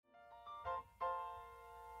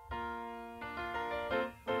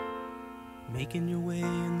Making your way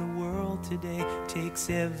in the world today takes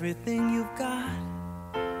everything you've got.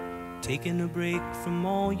 Taking a break from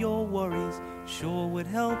all your worries sure would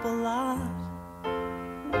help a lot.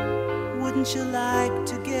 Wouldn't you like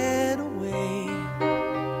to get away?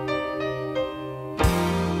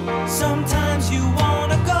 Sometimes you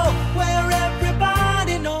wanna go where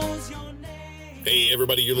everybody knows your name. Hey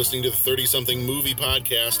everybody, you're listening to the 30-something movie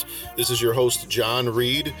podcast. This is your host, John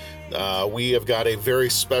Reed. We have got a very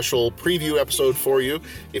special preview episode for you.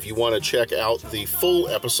 If you want to check out the full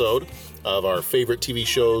episode of our favorite TV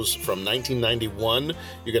shows from 1991,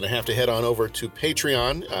 you're going to have to head on over to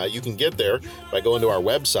Patreon. You can get there by going to our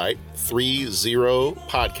website,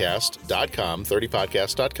 30podcast.com,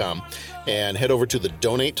 30podcast.com, and head over to the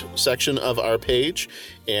donate section of our page.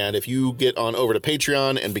 And if you get on over to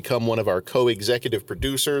Patreon and become one of our co-executive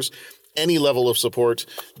producers, any level of support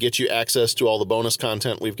gets you access to all the bonus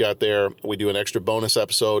content we've got there. We do an extra bonus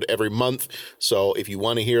episode every month. So if you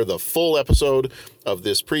want to hear the full episode of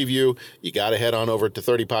this preview, you got to head on over to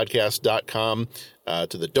 30podcast.com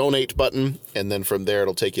to the donate button. And then from there,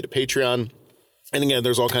 it'll take you to Patreon. And again,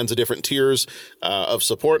 there's all kinds of different tiers of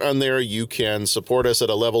support on there. You can support us at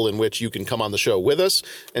a level in which you can come on the show with us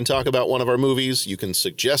and talk about one of our movies. You can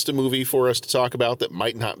suggest a movie for us to talk about that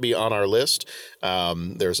might not be on our list.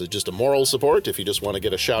 There's just a moral support if you just want to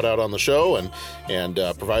get a shout out on the show and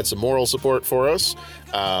provide some moral support for us.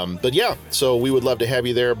 But yeah, so we would love to have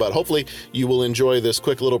you there. But hopefully you will enjoy this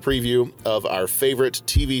quick little preview of our favorite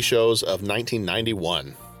TV shows of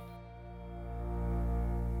 1991.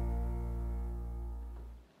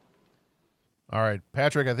 All right,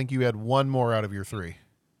 Patrick, I think you had one more out of your three.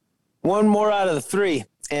 One more out of the three.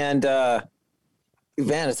 And, man,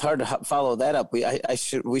 it's hard to follow that up.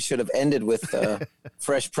 We should have ended with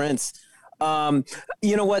Fresh Prince.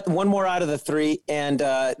 You know what? One more out of the three. And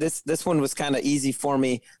this one was kind of easy for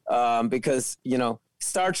me because, you know,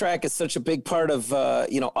 Star Trek is such a big part of,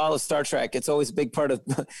 all of Star Trek. It's always a big part of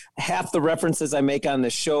half the references I make on the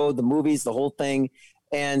show, the movies, the whole thing.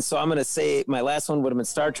 And so I'm going to say my last one would have been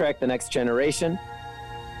Star Trek: The Next Generation.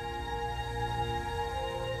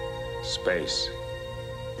 Space,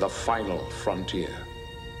 the final frontier.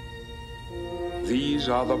 These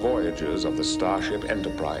are the voyages of the Starship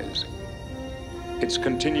Enterprise. Its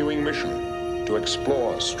continuing mission to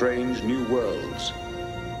explore strange new worlds,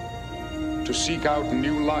 to seek out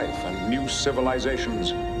new life and new civilizations,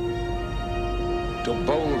 to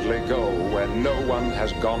boldly go where no one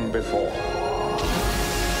has gone before.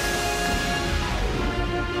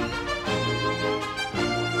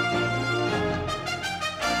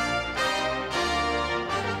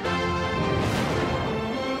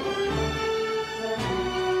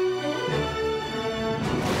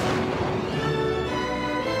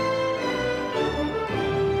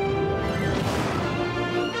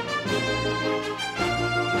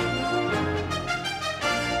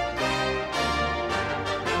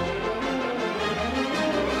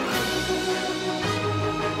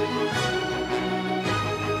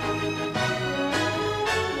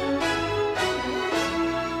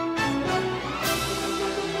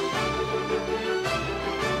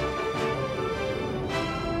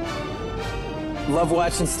 Love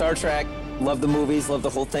watching Star Trek, love the movies, love the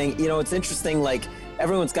whole thing. You know, it's interesting, like,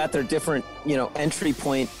 everyone's got their different, entry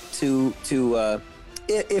point to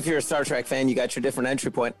if you're a Star Trek fan, you got your different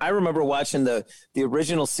entry point. I remember watching the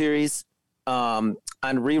original series on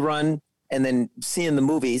rerun and then seeing the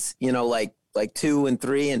movies, like 2 and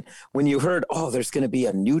 3. And when you heard, there's going to be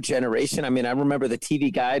a new generation. I mean, I remember the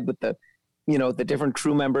TV guide with the different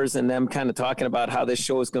crew members and them kind of talking about how this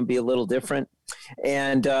show is going to be a little different.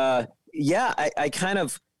 And, I kind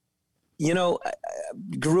of,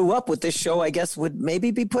 grew up with this show. I guess would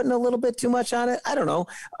maybe be putting a little bit too much on it. I don't know.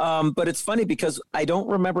 But it's funny because I don't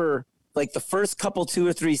remember like the first couple 2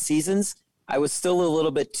 or 3 seasons. I was still a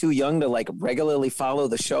little bit too young to like regularly follow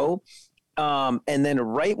the show. And then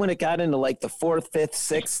right when it got into like the 4th, 5th,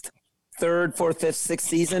 6th, 3rd, 4th, 5th, 6th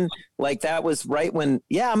season, like that was right when,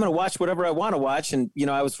 I'm going to watch whatever I want to watch. And,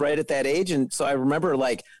 I was right at that age. And so I remember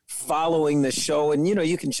like following the show and,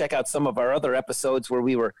 you can check out some of our other episodes where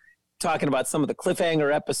we were talking about some of the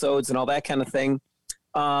cliffhanger episodes and all that kind of thing.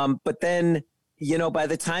 But then, by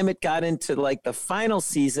the time it got into like the final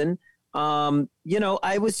season, I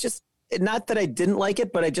was just, not that I didn't like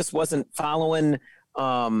it, but I just wasn't following,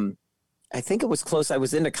 I think it was close. I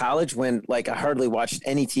was into college when like I hardly watched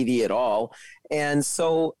any TV at all. And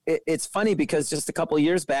so it's funny because just a couple of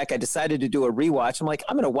years back, I decided to do a rewatch. I'm like,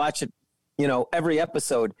 I'm going to watch it, every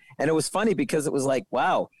episode. And it was funny because it was like,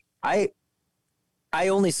 wow, I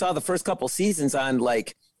only saw the first couple seasons on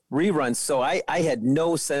like reruns. So I had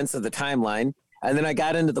no sense of the timeline. And then I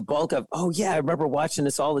got into the bulk of, oh yeah, I remember watching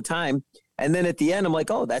this all the time. And then at the end, I'm like,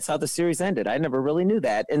 oh, that's how the series ended. I never really knew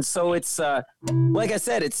that. And so it's, like I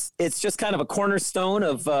said, it's just kind of a cornerstone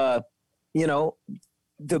of,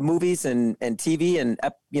 the movies and TV and,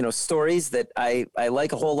 stories that I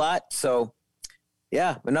like a whole lot. So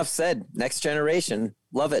yeah, enough said. Next Generation.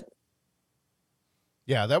 Love it.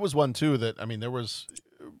 Yeah, that was one too that, I mean, there was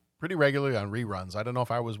pretty regularly on reruns. I don't know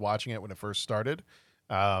if I was watching it when it first started,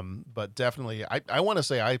 but definitely, I want to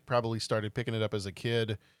say I probably started picking it up as a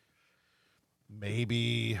kid,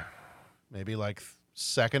 maybe like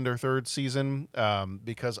second or third season,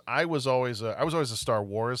 because I was always a Star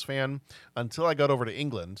Wars fan until I got over to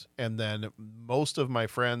England, and then most of my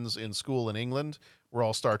friends in school in England were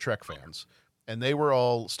all Star Trek fans, and they were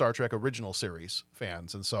all Star Trek original series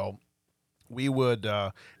fans, and so we would,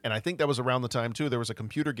 and I think that was around the time too, there was a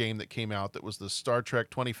computer game that came out that was the Star Trek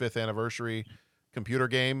 25th anniversary computer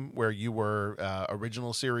game where you were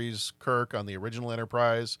original series Kirk on the original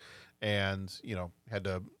Enterprise, and had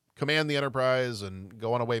to command the Enterprise and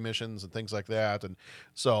go on away missions and things like that. And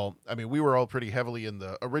so, I mean, we were all pretty heavily in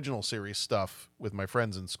the original series stuff with my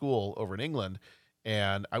friends in school over in England,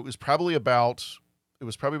 and it was probably about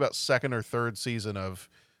second or third season of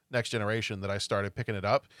Next Generation that I started picking it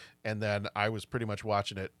up, and then I was pretty much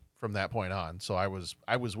watching it from that point on. So I was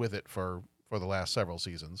with it for the last several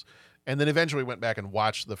seasons, and then eventually went back and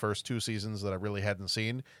watched the first 2 seasons that I really hadn't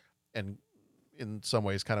seen, and in some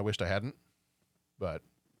ways kind of wished I hadn't. But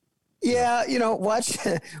yeah, watch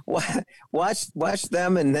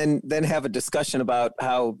them, and then have a discussion about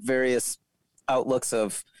how various outlooks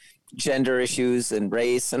of gender issues and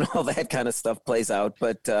race and all that kind of stuff plays out.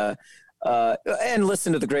 But and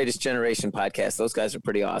listen to the Greatest Generation podcast; those guys are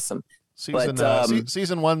pretty awesome.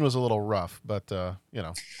 Season 1 was a little rough, but yeah,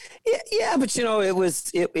 but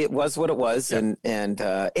it was what it was, yeah. and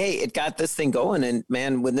hey, it got this thing going, and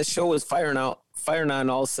man, when this show was firing on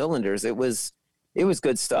all cylinders, it was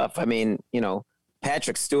good stuff. I mean,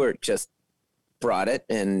 Patrick Stewart just brought it,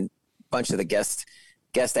 and a bunch of the guest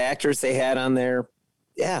actors they had on there,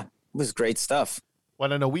 yeah, it was great stuff.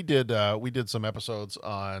 Well, I know we did some episodes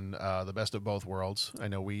on the Best of Both Worlds. I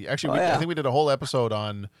know I think we did a whole episode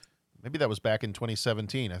on. Maybe that was back in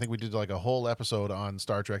 2017. I think we did like a whole episode on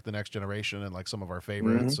Star Trek: The Next Generation and like some of our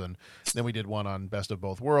favorites, and then we did one on Best of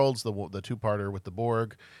Both Worlds, the 2-parter with the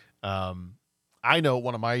Borg. I know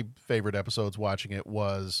one of my favorite episodes watching it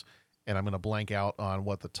was, and I'm going to blank out on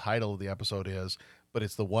what the title of the episode is, but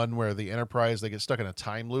it's the one where the Enterprise, they get stuck in a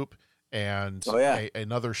time loop, and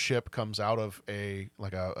another ship comes out of a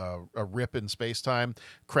rip in space-time,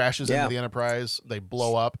 crashes into the Enterprise, they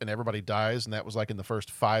blow up, and everybody dies, and that was like in the first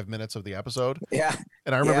 5 minutes of the episode. Yeah.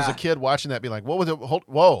 And I remember as a kid watching that being like, what was it?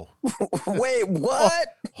 Whoa. Wait, what?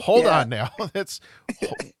 Hold on now.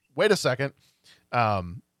 Wait a second.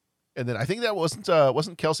 And then I think that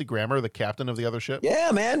wasn't Kelsey Grammer the captain of the other ship?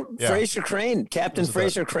 Yeah, man. Yeah. Fraser Crane, Captain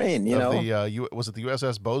Fraser Crane, was it the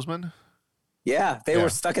USS Bozeman? Yeah, they were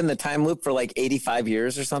stuck in the time loop for like 85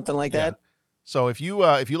 years or something like that. So if you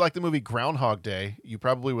like the movie Groundhog Day, you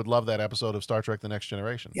probably would love that episode of Star Trek: The Next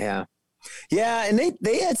Generation. Yeah. Yeah, and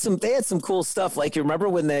they had some cool stuff. Like, you remember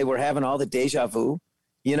when they were having all the deja vu?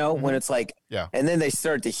 When it's like, and then they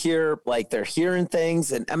start to hear, like, they're hearing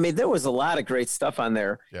things. And I mean, there was a lot of great stuff on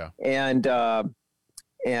there. Yeah. And I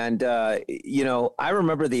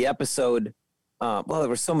remember the episode, well, there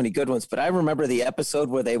were so many good ones, but I remember the episode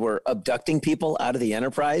where they were abducting people out of the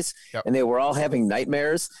Enterprise, and they were all having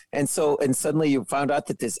nightmares. And suddenly you found out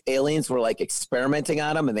that these aliens were like experimenting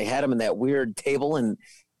on them, and they had them in that weird table, and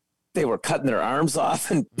they were cutting their arms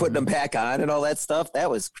off and putting them back on and all that stuff.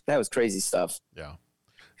 That was crazy stuff. Yeah.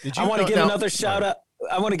 I want to give another shout out.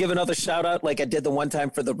 I want to give another shout out, like I did the one time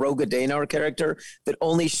for the Roga Daynor character that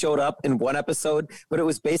only showed up in one episode, but it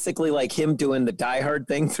was basically like him doing the Die Hard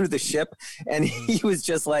thing through the ship. And he was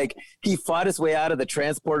just like, he fought his way out of the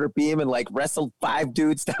transporter beam and like wrestled 5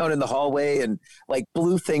 dudes down in the hallway and like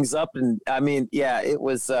blew things up. And I mean, yeah, it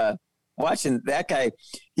was watching that guy.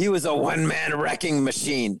 He was a one-man wrecking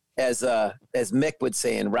machine, as Mick would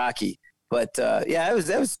say in Rocky. But yeah,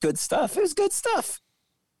 that was good stuff. It was good stuff.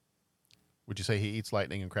 Would you say he eats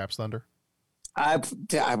lightning and craps thunder? I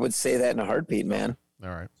would say that in a heartbeat, man.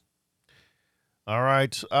 All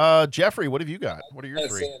right. Jeffrey, what have you got? What are your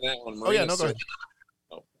 3? That one, go ahead.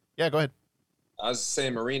 Oh. Yeah, go ahead. I was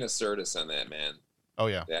saying Marina Sirtis on that, man. Oh,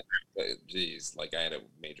 yeah. Geez, like I had a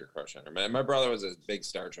major crush on her. My brother was a big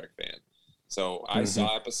Star Trek fan. So I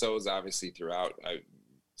saw episodes, obviously, throughout. I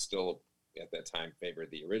still, at that time, favored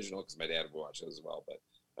the original because my dad would watch it as well. But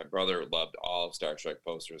My brother loved all of Star Trek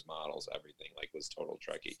posters, models, everything, like was total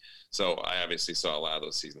Trekkie. So I obviously saw a lot of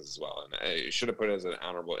those seasons as well. And I should have put it as an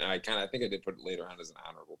honorable, and I think I did put it later on as an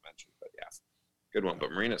honorable mention, but yeah, good one.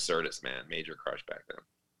 But Marina Sirtis, man, major crush back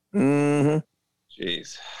then. Mm-hmm.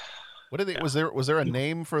 Jeez. What did they, was there a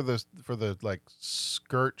name for the like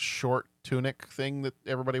skirt short tunic thing that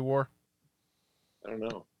everybody wore? I don't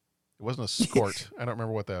know. It wasn't a skirt. I don't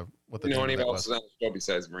remember what the You know name of anyone that else was. on the show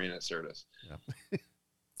besides Marina Sirtis? Yeah.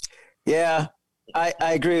 Yeah, I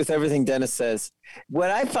agree with everything Dennis says. What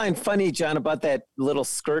I find funny, John, about that little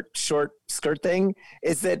short skirt thing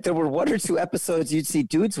is that there were 1 or 2 episodes you'd see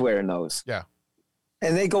dudes wearing those. Yeah.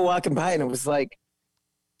 And they go walking by and it was like,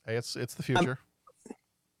 Hey, it's the future.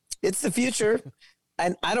 it's the future.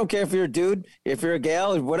 And I don't care if you're a dude, if you're a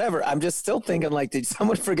gal or whatever. I'm just still thinking like, did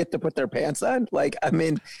someone forget to put their pants on? Like, I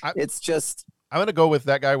mean, it's just. I'm going to go with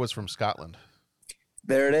that guy was from Scotland.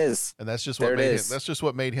 There it is. And that's just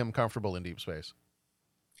what made him comfortable in deep space.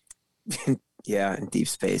 Yeah, in deep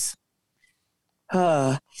space.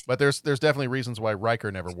 But there's definitely reasons why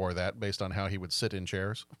Riker never wore that based on how he would sit in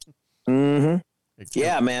chairs. Mm-hmm.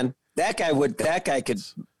 Yeah, man. That guy could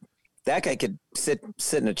sit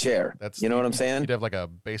in a chair. You know what I'm saying? He'd have like a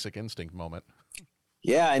Basic Instinct moment.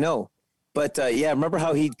 Yeah, I know. But yeah, remember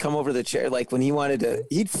how he'd come over the chair, like when he wanted to,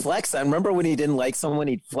 he'd flex on. Remember when he didn't like someone,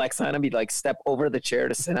 he'd flex on him. He'd like step over the chair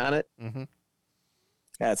to sit on it. Mm-hmm.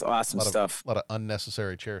 That's awesome stuff. A lot of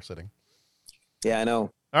unnecessary chair sitting. Yeah, I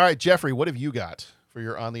know. All right, Jeffrey, what have you got for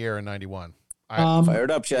your On the Air in 91? Fired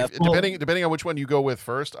up, Jeff. Depending on which one you go with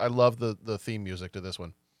first, I love the theme music to this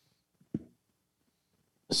one.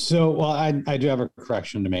 So, well, I do have a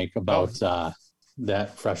correction to make about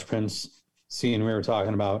that Fresh Prince scene we were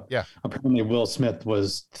talking about. Yeah. Apparently Will Smith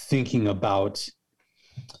was thinking about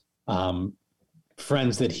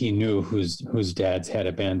friends that he knew whose dads had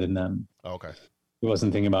abandoned them. Oh, okay. He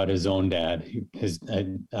wasn't thinking about his own dad.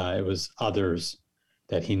 It was others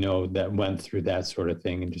that he knew that went through that sort of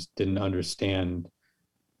thing and just didn't understand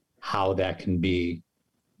how that can be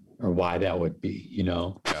or why that would be, you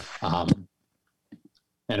know? Yeah.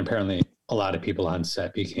 And apparently a lot of people on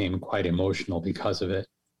set became quite emotional because of it.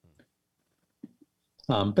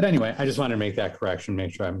 But anyway, I just wanted to make that correction,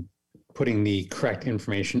 make sure I'm putting the correct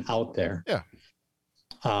information out there. Yeah.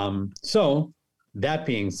 So that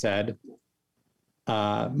being said,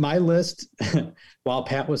 my list, while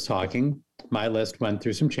Pat was talking, my list went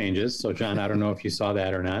through some changes. So John, I don't know if you saw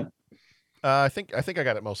that or not. I think I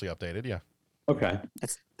got it mostly updated. Yeah. Okay.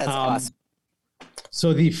 That's awesome.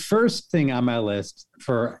 So the first thing on my list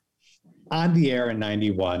for On the Air in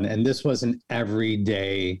 91, and this was an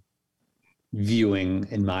everyday viewing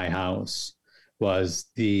in my house, was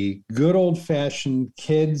the good old-fashioned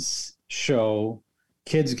kids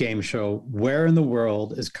game show, Where in the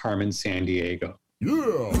World is Carmen Sandiego?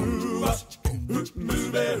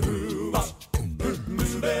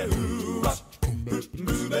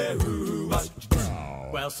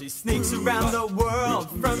 Well, she sneaks around the world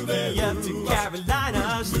from Kiev to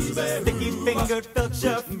Carolina. She's a sticky-fingered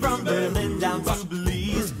filcher from Berlin down to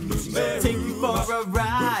Belize. She'll take you for a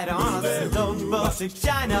ride on a slow boat to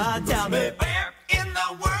China. Tell me, where in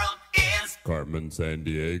the world is Carmen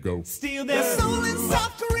Sandiego? Steal their soul in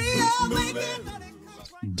South Korea.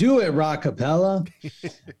 Do it, Rockapella.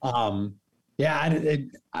 Yeah,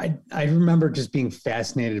 I remember just being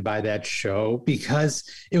fascinated by that show because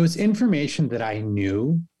it was information that I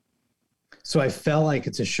knew. So I felt like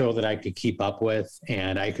it's a show that I could keep up with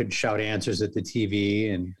and I could shout answers at the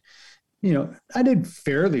TV. And, you know, I did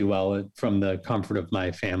fairly well from the comfort of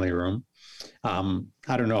my family room. I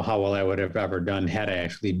don't know how well I would have ever done had I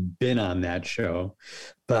actually been on that show,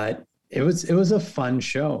 but it was a fun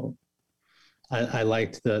show. I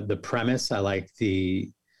liked the premise. I liked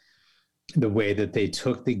the way that they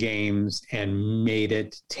took the games and made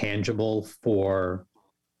it tangible for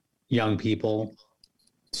young people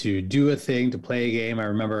to do a thing, to play a game. I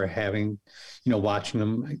remember having, watching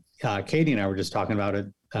them. Katie and I were just talking about it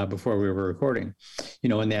before we were recording,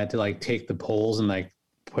 when they had to like take the poles and like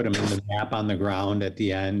put them in the map on the ground at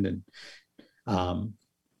the end. And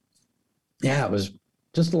yeah, it was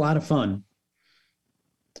just a lot of fun.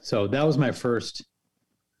 So that was my first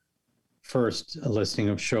listing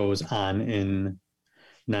of shows on in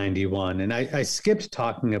 91. And I skipped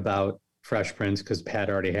talking about Fresh Prince because Pat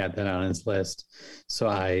already had that on his list. So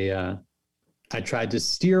I tried to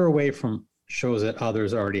steer away from shows that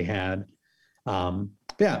others already had.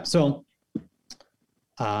 Yeah. So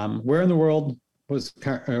Where in the World is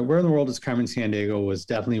Carmen Sandiego was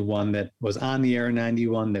definitely one that was on the air in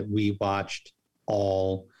 91 that we watched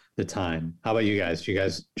all the time. How about you guys? Did you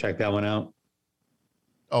guys check that one out?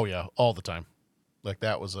 Oh yeah, all the time. Like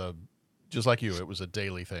that was just like you, it was a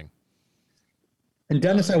daily thing. And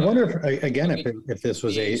Dennis, I wonder again if this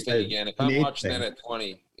was again. If I'm watching that at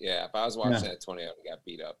 20, if I was watching that at 20, I would have got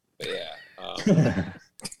beat up.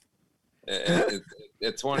 But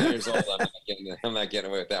at 20 years old, I'm not getting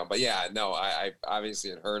away with that. But yeah, no, I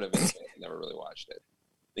obviously had heard of it, but never really watched it.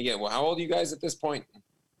 Again, well, how old are you guys at this point?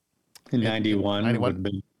 In 91.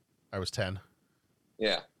 I was 10.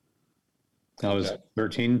 Yeah. I was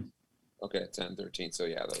 13. Okay, 10, 13. So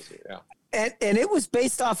yeah, those are, And it was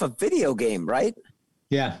based off a video game, right?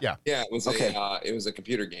 Yeah. It was it was a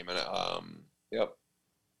computer game, and yep.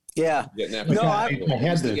 Yeah. No, I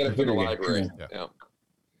had to get it from the library.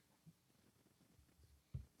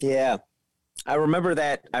 Yeah. I remember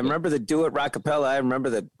that. I remember the Do It Rockapella. I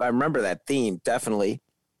remember that theme, definitely.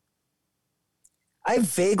 I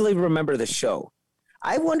vaguely remember the show.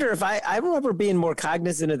 I wonder if I remember being more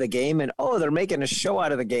cognizant of the game and, they're making a show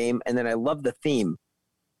out of the game, and then I love the theme.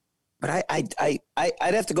 But I'd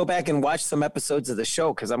have to go back and watch some episodes of the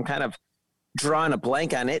show because I'm kind of drawing a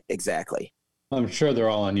blank on it exactly. I'm sure they're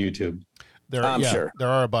all on YouTube. I'm sure. There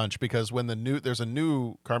are a bunch because when there's a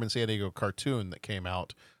new Carmen Sandiego cartoon that came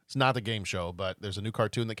out. It's not the game show, but there's a new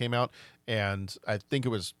cartoon that came out, and I think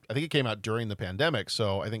it came out during the pandemic.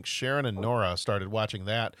 So I think Sharon and Nora started watching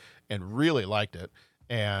that and really liked it.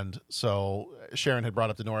 And so Sharon had brought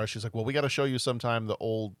up to Nora, she's like, well, we got to show you sometime the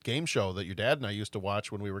old game show that your dad and I used to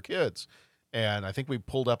watch when we were kids. And I think we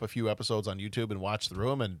pulled up a few episodes on YouTube and watched through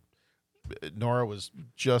them, and Nora was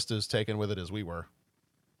just as taken with it as we were.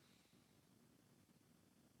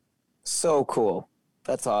 So cool.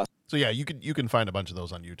 That's awesome. So yeah, you can find a bunch of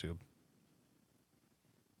those on YouTube.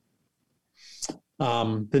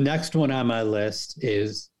 The next one on my list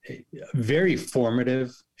is a very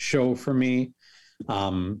formative show for me.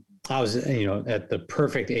 I was, at the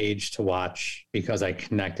perfect age to watch because I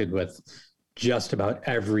connected with just about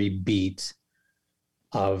every beat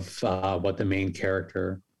of what the main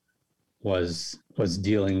character was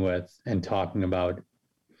dealing with and talking about,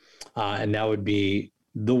 and that would be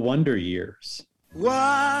The Wonder Years.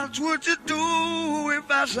 What would you do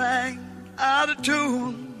if I sang out of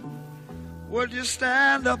tune? Would you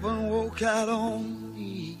stand up and walk out on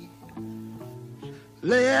me?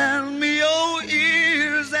 Lend me your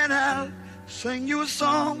ears and I'll sing you a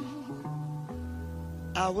song.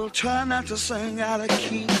 I will try not to sing out of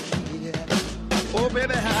key. Yeah. Oh,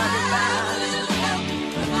 baby, how you like?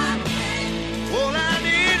 All I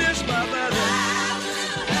need is my brother.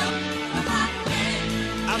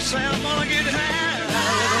 I say I'm gonna get high.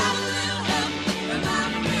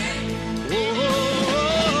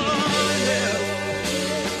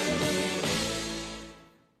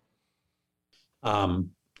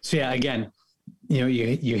 So yeah, again,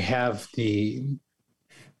 you have the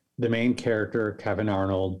main character, Kevin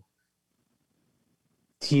Arnold,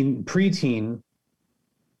 preteen,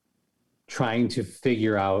 trying to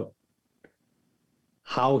figure out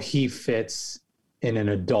how he fits in an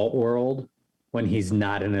adult world when he's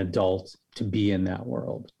not an adult to be in that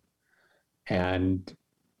world. And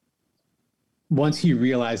once he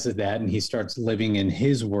realizes that and he starts living in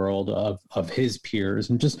his world of his peers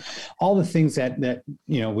and just all the things that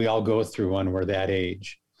we all go through when we're that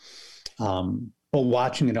age. But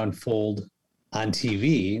watching it unfold on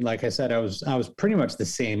TV, like I said, I was pretty much the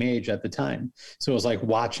same age at the time. So it was like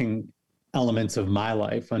watching elements of my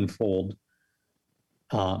life unfold.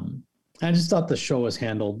 I just thought the show was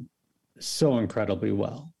handled so incredibly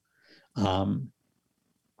well.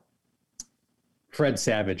 Fred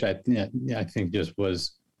Savage, I think just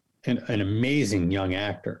was an amazing young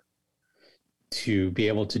actor to be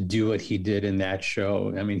able to do what he did in that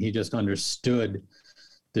show. I mean, he just understood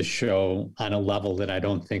the show on a level that I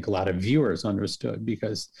don't think a lot of viewers understood,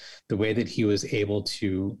 because the way that he was able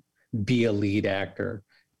to be a lead actor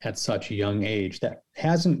at such a young age, that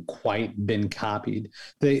hasn't quite been copied.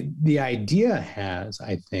 The idea has,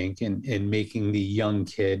 I think, in making the young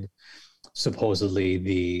kid supposedly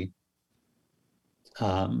the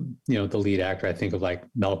lead actor. I think of like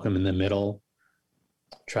Malcolm in the Middle,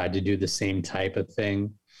 tried to do the same type of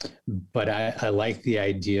thing. But I like the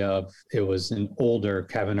idea of it was an older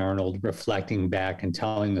Kevin Arnold reflecting back and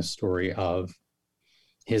telling the story of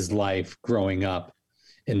his life growing up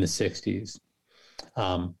in the 60s.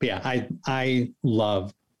 But yeah, I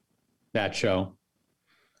loved that show,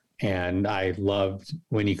 and I loved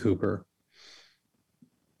Winnie Cooper.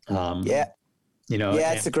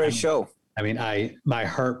 It's a great show. I mean, my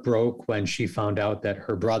heart broke when she found out that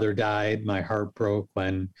her brother died. My heart broke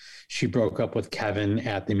when she broke up with Kevin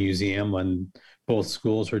at the museum when both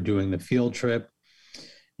schools were doing the field trip.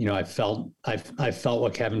 I felt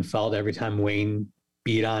what Kevin felt every time Wayne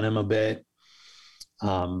beat on him a bit.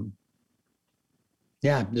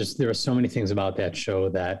 Yeah, just there were so many things about that show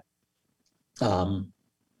that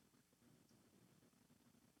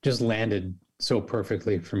just landed so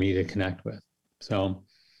perfectly for me to connect with. So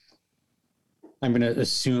I'm going to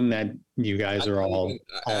assume that you guys are all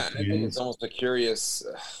I think it's almost a curious,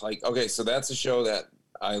 like, okay, so that's a show that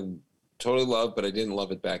I totally love, but I didn't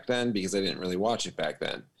love it back then because I didn't really watch it back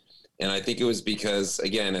then. And I think it was because,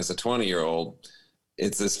 again, as a 20-year-old,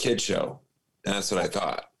 it's this kid show. And that's what I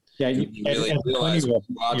thought. Yeah, you really realize you're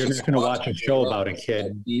not going to watch a show about a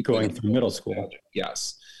kid going through middle school.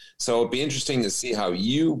 Yes. So it'd be interesting to see how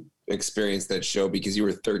you experienced that show because you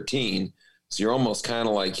were 13. So you're almost kind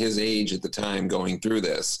of like his age at the time going through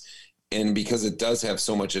this. And because it does have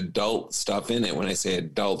so much adult stuff in it, when I say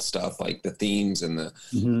adult stuff, like the themes and the,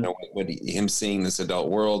 you know, him seeing this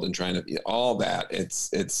adult world and trying to, all that,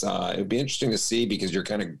 it'd be interesting to see because you're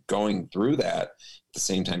kind of going through that at the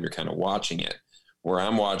same time you're kind of watching it. Where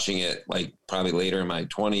I'm watching it like probably later in my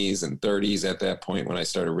 20s and 30s at that point when I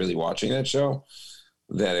started really watching that show,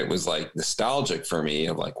 that it was like nostalgic for me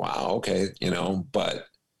of like, wow, okay, you know, but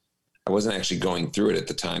I wasn't actually going through it at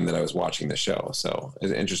the time that I was watching the show. So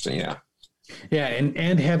it's interesting. Yeah. Yeah.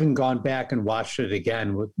 And having gone back and watched it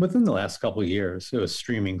again within the last couple of years, it was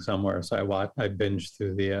streaming somewhere. So I binged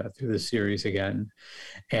through the series again,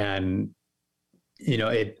 and you know,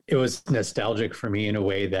 it was nostalgic for me in a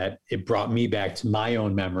way that it brought me back to my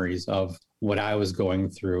own memories of what I was going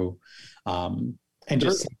through. And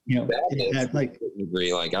just, you know, like,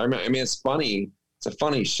 agree. Like, I mean, it's funny. It's a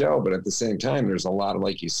funny show, but at the same time, there's a lot of,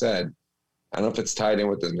 like you said, I don't know if it's tied in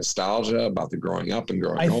with the nostalgia about the growing up and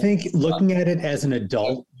growing I old. think looking at it as an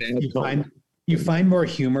adult, you find more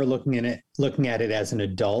humor looking at it as an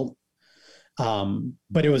adult.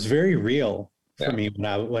 But it was very real for me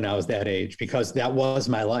when I was that age, because that was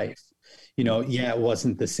my life. You know, yeah, it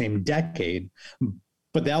wasn't the same decade,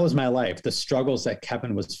 but that was my life. The struggles that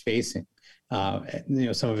Kevin was facing, you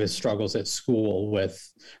know, some of his struggles at school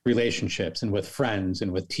with relationships and with friends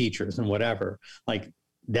and with teachers and whatever, like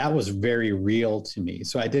that was very real to me.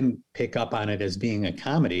 So I didn't pick up on it as being a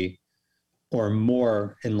comedy, or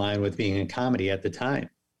more in line with being a comedy at the time.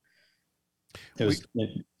 It was.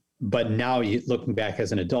 But now, looking back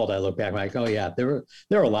as an adult, I look back like, oh yeah, there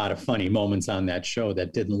were a lot of funny moments on that show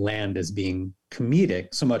that didn't land as being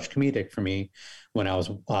comedic, so much comedic for me when I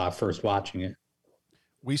was first watching it.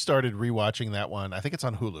 We started rewatching that one. I think it's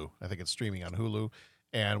on Hulu. I think it's streaming on Hulu,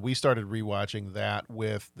 and we started rewatching that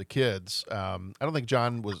with the kids. I don't think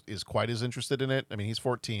John is quite as interested in it. I mean, he's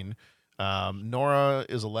 14. Nora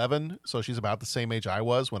is 11, so she's about the same age I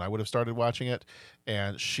was when I would have started watching it,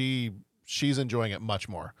 and she's enjoying it much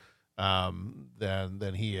more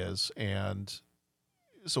than he is. And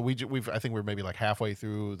so I think we're maybe like halfway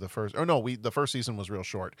through the first, or no, the first season was real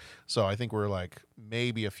short. So I think we're like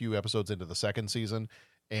maybe a few episodes into the second season.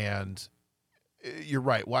 And you're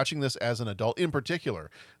right. Watching this as an adult in particular,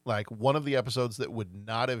 like one of the episodes that would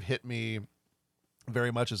not have hit me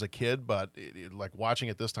very much as a kid, but like watching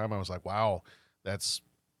it this time, I was like, wow,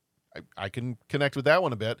 I can connect with that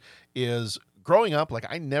one a bit, is growing up, like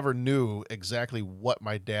I never knew exactly what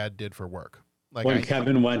my dad did for work. Like when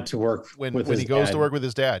Kevin went to work when he goes to work with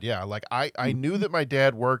his dad. Yeah. Like I knew that my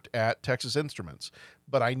dad worked at Texas Instruments,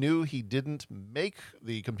 but I knew he didn't make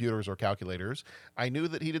the computers or calculators. I knew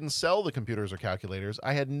that he didn't sell the computers or calculators.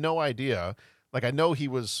 I had no idea. Like I know he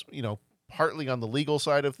was, you know, partly on the legal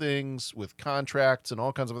side of things with contracts and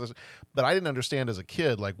all kinds of other, but I didn't understand as a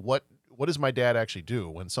kid, like what does my dad actually do?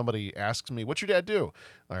 When somebody asks me, what's your dad do?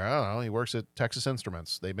 Like, I don't know. He works at Texas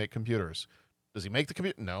Instruments. They make computers. Does he make the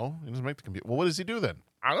computer? No, he doesn't make the computer. Well, what does he do then?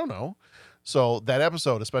 I don't know. So that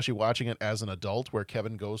episode, especially watching it as an adult, where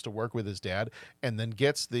Kevin goes to work with his dad and then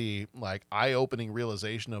gets the like eye-opening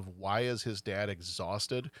realization of why is his dad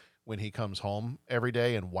exhausted when he comes home every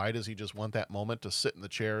day, and why does he just want that moment to sit in the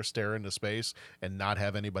chair, stare into space, and not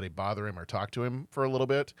have anybody bother him or talk to him for a little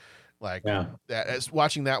bit. Like as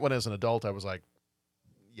watching that one as an adult, I was like,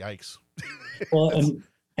 yikes. Well,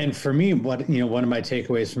 and for me, one of my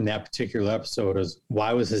takeaways from that particular episode is,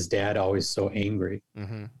 why was his dad always so angry?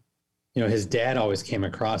 Mm-hmm. You know, his dad always came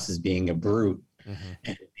across as being a brute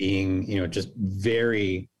and being, you know, just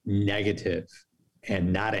very negative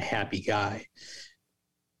and not a happy guy.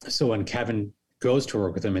 So when Kevin goes to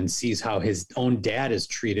work with him and sees how his own dad is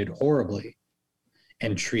treated horribly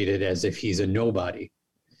and treated as if he's a nobody,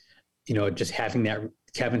 you know, just having that,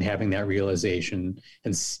 Kevin having that realization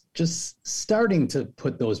and just starting to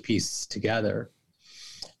put those pieces together,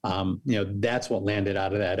 you know, that's what landed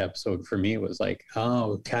out of that episode for me. Was like,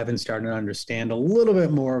 oh, Kevin starting to understand a little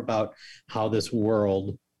bit more about how this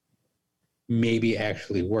world maybe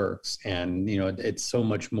actually works. And, you know, it's so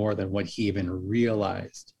much more than what he even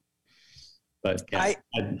realized. But yeah,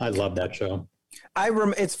 I love that show.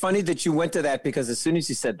 It's funny that you went to that, because as soon as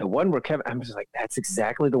you said the one where Kevin, I'm just like, that's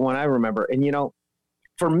exactly the one I remember. And, you know,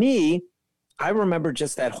 for me, I remember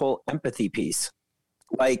just that whole empathy piece.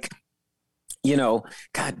 Like, you know,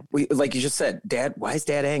 God, like you just said, Dad, why is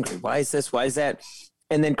Dad angry? Why is this? Why is that?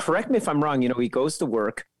 And then correct me if I'm wrong, you know, he goes to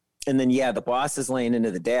work and then, yeah, the boss is laying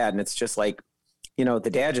into the dad. And it's just like, you know,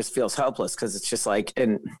 the dad just feels helpless, because it's just like,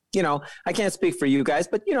 and, you know, I can't speak for you guys,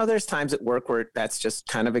 but, you know, there's times at work where that's just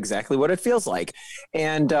kind of exactly what it feels like.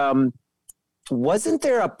 And wasn't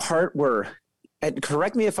there a part where, and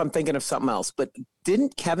correct me if I'm thinking of something else, but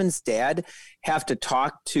didn't Kevin's dad have to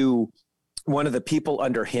talk to one of the people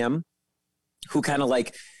under him who kind of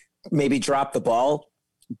like maybe dropped the ball?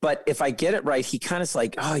 But if I get it right, he kind of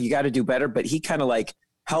like, oh, you got to do better. But he kind of like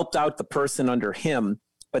helped out the person under him,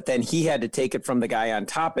 but then he had to take it from the guy on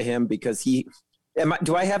top of him, because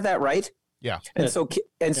do I have that right? Yeah. And so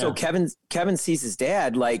Kevin sees his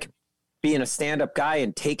dad like being a stand-up guy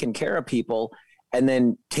and taking care of people, and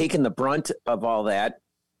then taking the brunt of all that.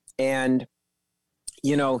 And,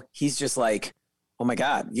 you know, he's just like, oh my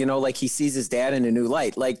God, you know, like he sees his dad in a new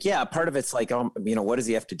light. Like, yeah, part of it's like, you know, what does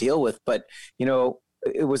he have to deal with? But, you know,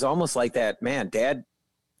 it was almost like that, man, Dad,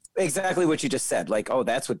 exactly what you just said. Like, oh,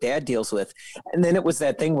 that's what Dad deals with. And then it was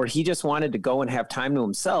that thing where he just wanted to go and have time to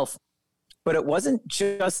himself. But it wasn't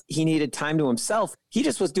just he needed time to himself. He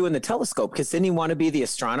just was doing the telescope, because didn't he want to be the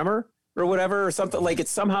astronomer or whatever, or something? Like,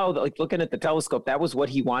 it's somehow like looking at the telescope, that was what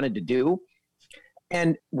he wanted to do.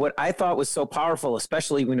 And what I thought was so powerful,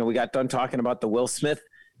 especially, you know, we got done talking about the Will Smith,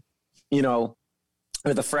 you know,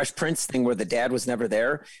 or the Fresh Prince thing where the dad was never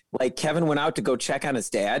there. Like, Kevin went out to go check on his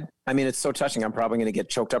dad. I mean, it's so touching. I'm probably going to get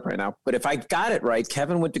choked up right now. But if I got it right,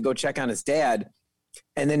 Kevin went to go check on his dad.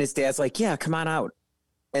 And then his dad's like, yeah, come on out.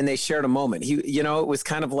 And they shared a moment. You know, it was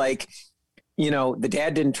kind of like, you know, the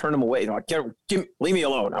dad didn't turn him away. You know, like, leave me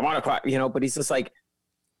alone. I want to quiet, you know, but he's just like,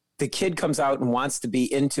 the kid comes out and wants to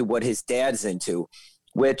be into what his dad's into,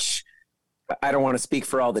 which I don't want to speak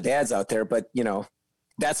for all the dads out there, but, you know,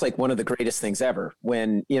 that's like one of the greatest things ever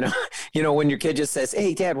when, you know, when your kid just says,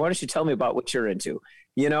 hey, Dad, why don't you tell me about what you're into,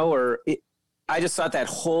 you know, I just thought that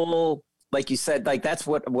whole, like you said, like, that's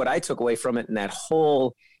what I took away from it. And that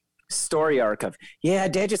whole story arc of, yeah,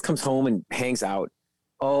 Dad just comes home and hangs out.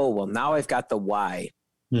 Oh, well, now I've got the why.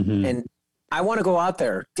 Mm-hmm. And I want to go out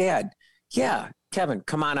there. Dad, yeah, Kevin,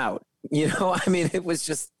 come on out. You know, I mean, it was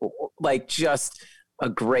just a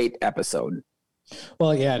great episode.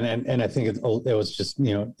 Well, yeah, and I think it was just,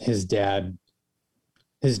 you know, his dad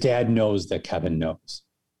knows that Kevin knows,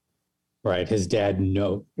 right? His dad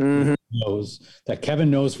knows that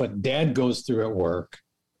Kevin knows what Dad goes through at work.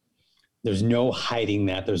 There's no hiding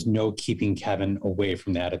that. There's no keeping Kevin away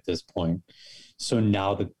from that at this point. So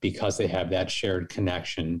now that, because they have that shared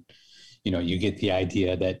connection, you know, you get the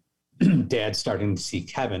idea that Dad's starting to see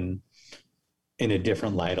Kevin in a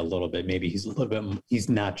different light a little bit. Maybe he's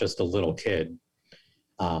not just a little kid.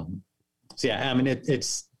 So yeah, I mean,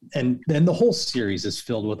 and then the whole series is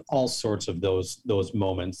filled with all sorts of those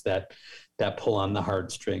moments that pull on the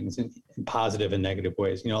heartstrings in positive and negative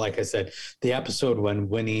ways. You know, like I said, the episode when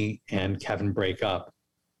Winnie and Kevin break up,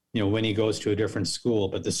 you know, Winnie goes to a different school,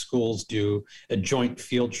 but the schools do a joint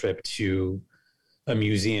field trip to a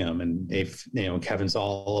museum, and Kevin's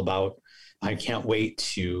all about, I can't wait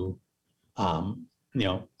to, you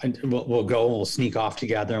know, we'll go, we'll sneak off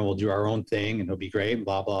together and we'll do our own thing and it'll be great, and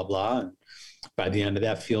blah, blah, blah. And by the end of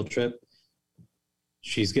that field trip,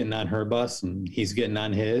 she's getting on her bus and he's getting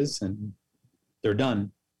on his, and they're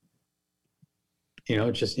done. You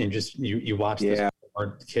know, you watch this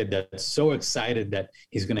kid that's so excited that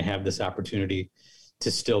he's going to have this opportunity to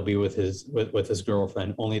still be with his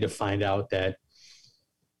girlfriend, only to find out that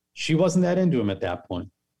she wasn't that into him at that point.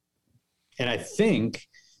 And I think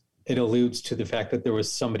it alludes to the fact that there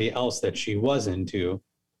was somebody else that she was into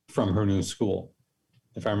from her new school,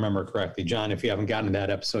 if I remember correctly. John, if you haven't gotten to that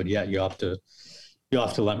episode yet, you'll have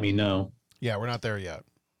to let me know. Yeah, we're not there yet.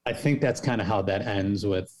 I think that's kind of how that ends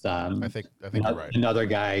with. I think you're right. Another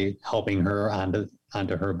guy helping her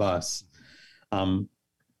onto her bus.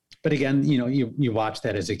 But again, you know, you watch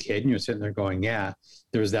that as a kid and you're sitting there going, yeah,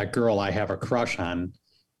 there's that girl I have a crush on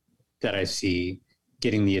that I see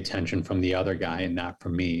getting the attention from the other guy and not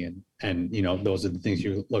from me. And, you know, those are the things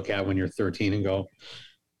you look at when you're 13 and go,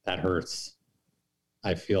 that hurts.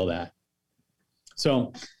 I feel that.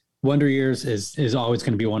 So Wonder Years is always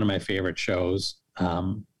going to be one of my favorite shows.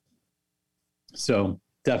 So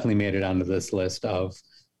definitely made it onto this list of,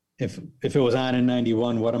 if it was on in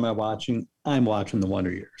 91, what am I watching? I'm watching the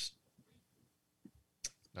Wonder Years.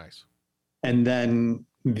 Nice. And then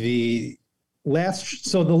the last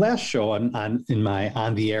show in my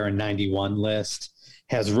On the Air in 91 list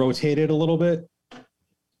has rotated a little bit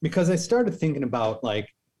because I started thinking about like,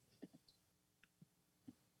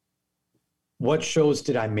 what shows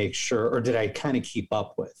did I make sure, or did I kind of keep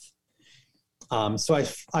up with? So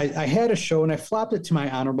I had a show and I flipped it to my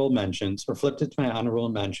honorable mentions.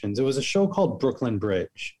 It was a show called Brooklyn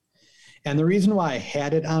Bridge. And the reason why I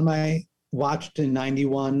had it on my watched in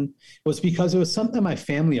 91 was because it was something my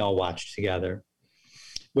family all watched together,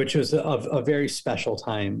 which was a very special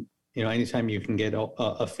time. You know, anytime you can get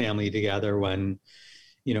a family together when,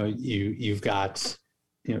 you know, you've got,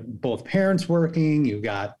 you know, both parents working, you've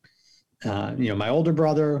got, you know, my older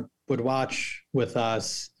brother would watch with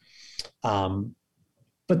us.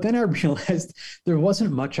 But then I realized there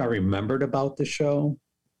wasn't much I remembered about the show.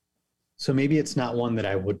 So maybe it's not one that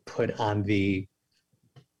I would put on the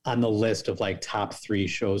list of like top 3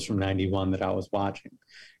 shows from 91 that I was watching.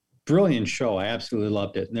 Brilliant show. I absolutely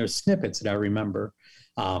loved it. And there's snippets that I remember.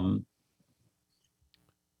 But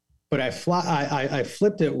I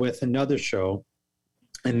flipped it with another show,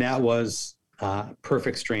 and that was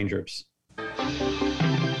Perfect Strangers.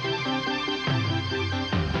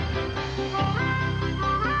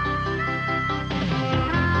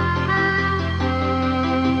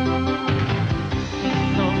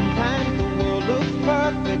 Sometimes the world looks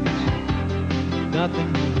perfect,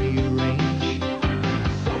 nothing to rearrange.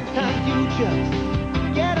 Sometimes you just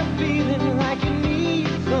get a feeling like you need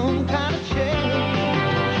some kind of change.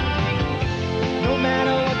 No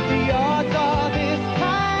matter what the odds are this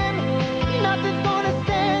time, nothing's gonna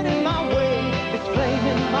stand in my way. It's flame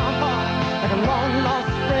in my heart like a long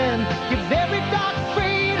lost friend. Gives every dark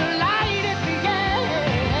street a light at the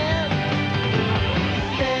end.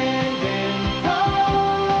 Standing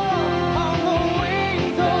tall on the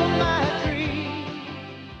wings of my dream.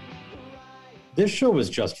 This show was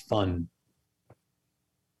just fun.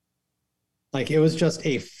 Like, it was just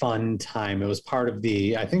a fun time. It was part of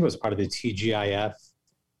the TGIF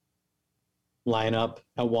lineup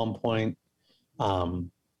at one point.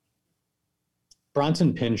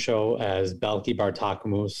 Bronson Pinchot as Belki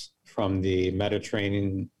Bartakamus from the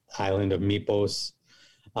Mediterranean island of Mypos.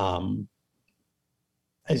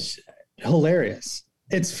 It's hilarious.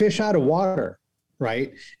 It's fish out of water,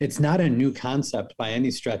 right? It's not a new concept by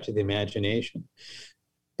any stretch of the imagination.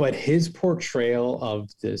 But his portrayal of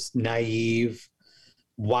this naive,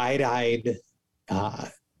 wide-eyed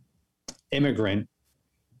immigrant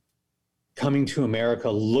coming to America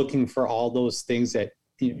looking for all those things that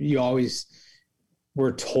you always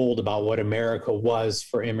were told about what America was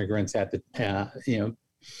for immigrants at the, you know,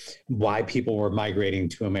 why people were migrating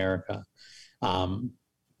to America. You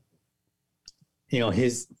know,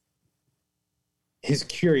 his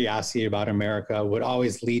curiosity about America would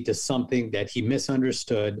always lead to something that he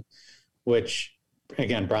misunderstood, which,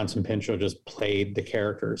 again, Bronson Pinchot just played the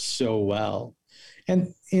character so well.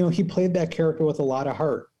 And, you know, he played that character with a lot of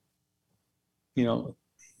heart. You know,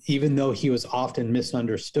 even though he was often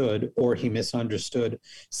misunderstood or he misunderstood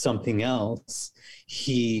something else,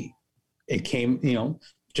 it came, you know,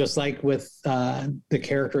 just like with the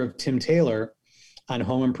character of Tim Taylor on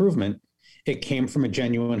Home Improvement, it came from a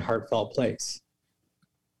genuine, heartfelt place.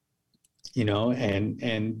 You know,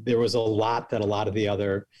 and there was a lot of the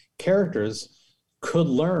other characters could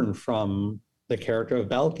learn from the character of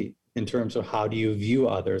Belki in terms of how do you view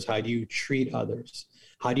others? How do you treat others?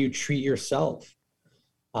 How do you treat yourself?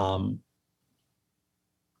 So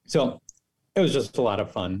it was just a lot of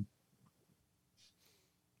fun.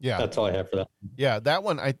 Yeah. That's all I have for that. Yeah, that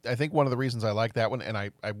one, I think one of the reasons I like that one, and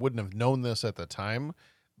I wouldn't have known this at the time,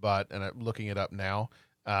 and I'm looking it up now,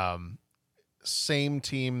 same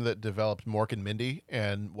team that developed Mork and Mindy,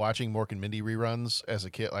 and watching Mork and Mindy reruns as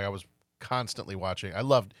a kid, like I was constantly watching.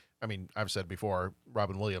 I've said before,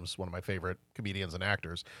 Robin Williams, one of my favorite comedians and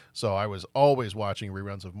actors. So I was always watching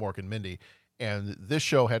reruns of Mork and Mindy, and this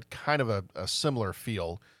show had kind of a similar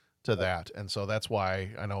feel to that. And so that's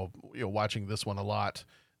why I know, you know, watching this one a lot,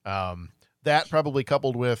 that probably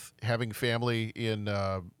coupled with having family in,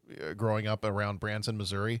 growing up around Branson,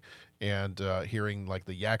 Missouri, and hearing like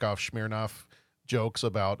the Yakov Smirnoff jokes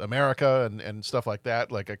about America and stuff like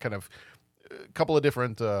that. Like a kind of couple of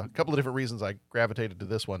different reasons I gravitated to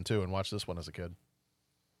this one too and watched this one as a kid.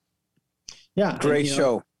 Yeah. Great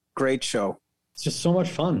show. Great show. It's just so much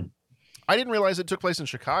fun. I didn't realize it took place in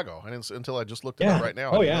Chicago. Until I just looked it up right now.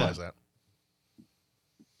 I didn't realize that.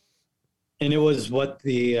 And it was what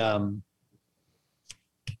the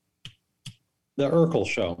Urkel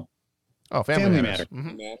show. Oh, Family Matters.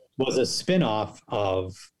 Was a spin-off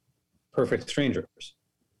of Perfect Strangers.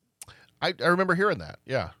 I remember hearing that.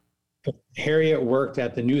 Yeah. Harriet worked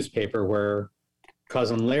at the newspaper where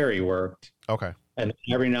cousin Larry worked. Okay. And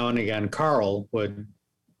every now and again, Carl would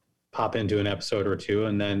pop into an episode or two,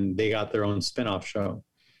 and then they got their own spin-off show.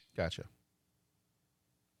 Gotcha.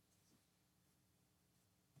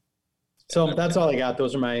 So that's all I got.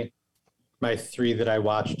 Those are my 3 that I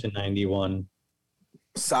watched in 91.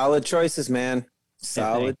 Solid choices, man.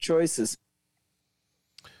 Solid choices.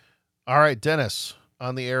 All right, Dennis,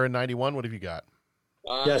 on the air in 91, what have you got?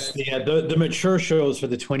 Yes, the mature shows for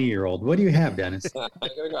the 20-year-old. What do you have, Dennis? I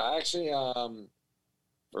gotta go. Actually,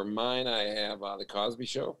 for mine, I have the Cosby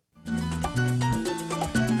Show.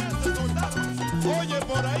 Oye,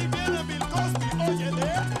 por ahí viene Bill Cosby.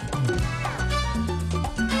 Óyele.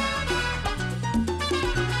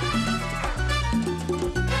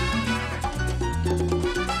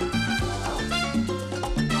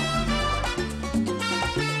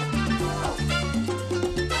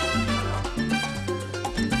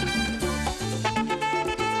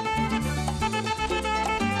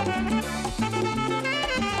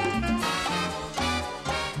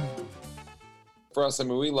 For us, I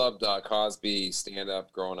mean, we loved Cosby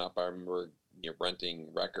stand-up growing up. I remember renting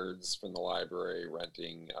records from the library,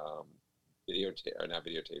 renting not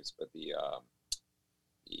videotapes, but the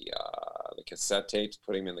cassette tapes,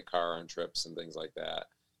 putting them in the car on trips and things like that.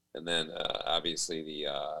 And then obviously the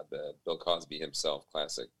Bill Cosby himself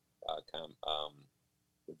classic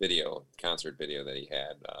concert video that he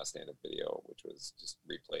had, stand-up video, which was just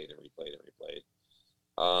replayed and replayed and replayed.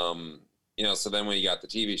 So then when you got the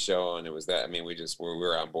TV show and it was that, I mean, we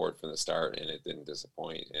were on board from the start, and it didn't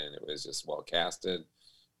disappoint, and it was just well casted.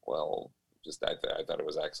 Well, I thought it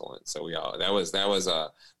was excellent. So that was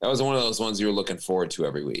one of those ones you were looking forward to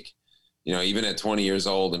every week. Even at 20 years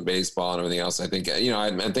old in baseball and everything else, I think,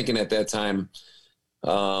 I'm thinking at that time,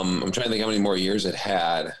 I'm trying to think how many more years it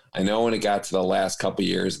had. I know when it got to the last couple of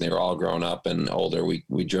years and they were all grown up and older, we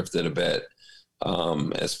drifted a bit.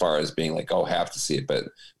 As far as being like, have to see it. But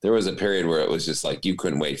there was a period where it was just like, you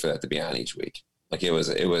couldn't wait for that to be on each week. Like it was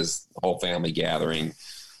the whole family gathering,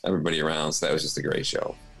 everybody around. So that was just a great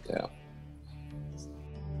show. Yeah.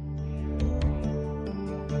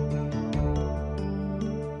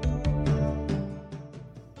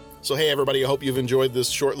 So, hey, everybody, I hope you've enjoyed this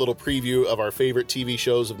short little preview of our favorite TV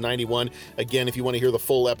shows of 91. Again, if you want to hear the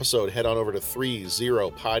full episode, head on over to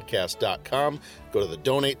 30podcast.com, go to the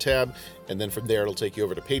Donate tab, and then from there, it'll take you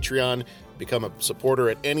over to Patreon. Become a supporter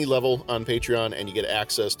at any level on Patreon, and you get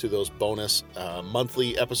access to those bonus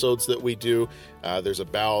monthly episodes that we do. There's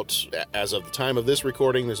about, as of the time of this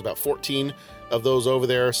recording, there's about 14 of those over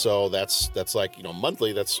there. So that's like,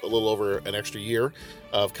 monthly, that's a little over an extra year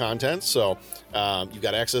of content. So you've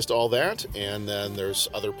got access to all that. And then there's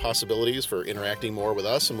other possibilities for interacting more with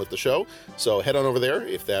us and with the show. So head on over there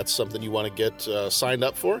if that's something you want to get signed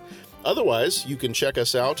up for. Otherwise, you can check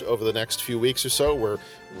us out over the next few weeks or so. We're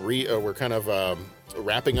kind of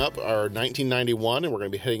wrapping up our 1991, and we're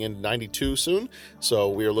going to be heading into 92 soon. So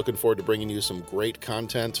we are looking forward to bringing you some great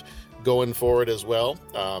content going forward as well.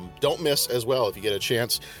 Don't miss as well, if you get a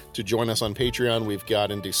chance to join us on Patreon. We've got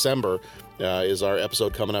in December is our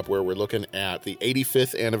episode coming up where we're looking at the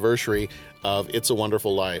 85th anniversary of It's a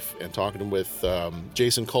Wonderful Life and talking with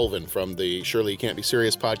Jason Colvin from the Surely You Can't Be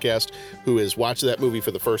Serious podcast, who has watched that movie for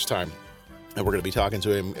the first time. And we're going to be talking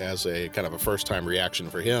to him as a kind of a first-time reaction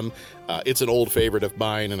for him. It's an old favorite of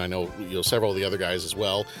mine, and I know several of the other guys as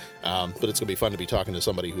well. But it's going to be fun to be talking to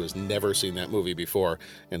somebody who has never seen that movie before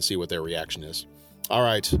and see what their reaction is. All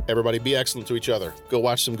right, everybody, be excellent to each other. Go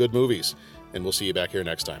watch some good movies, and we'll see you back here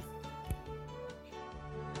next time.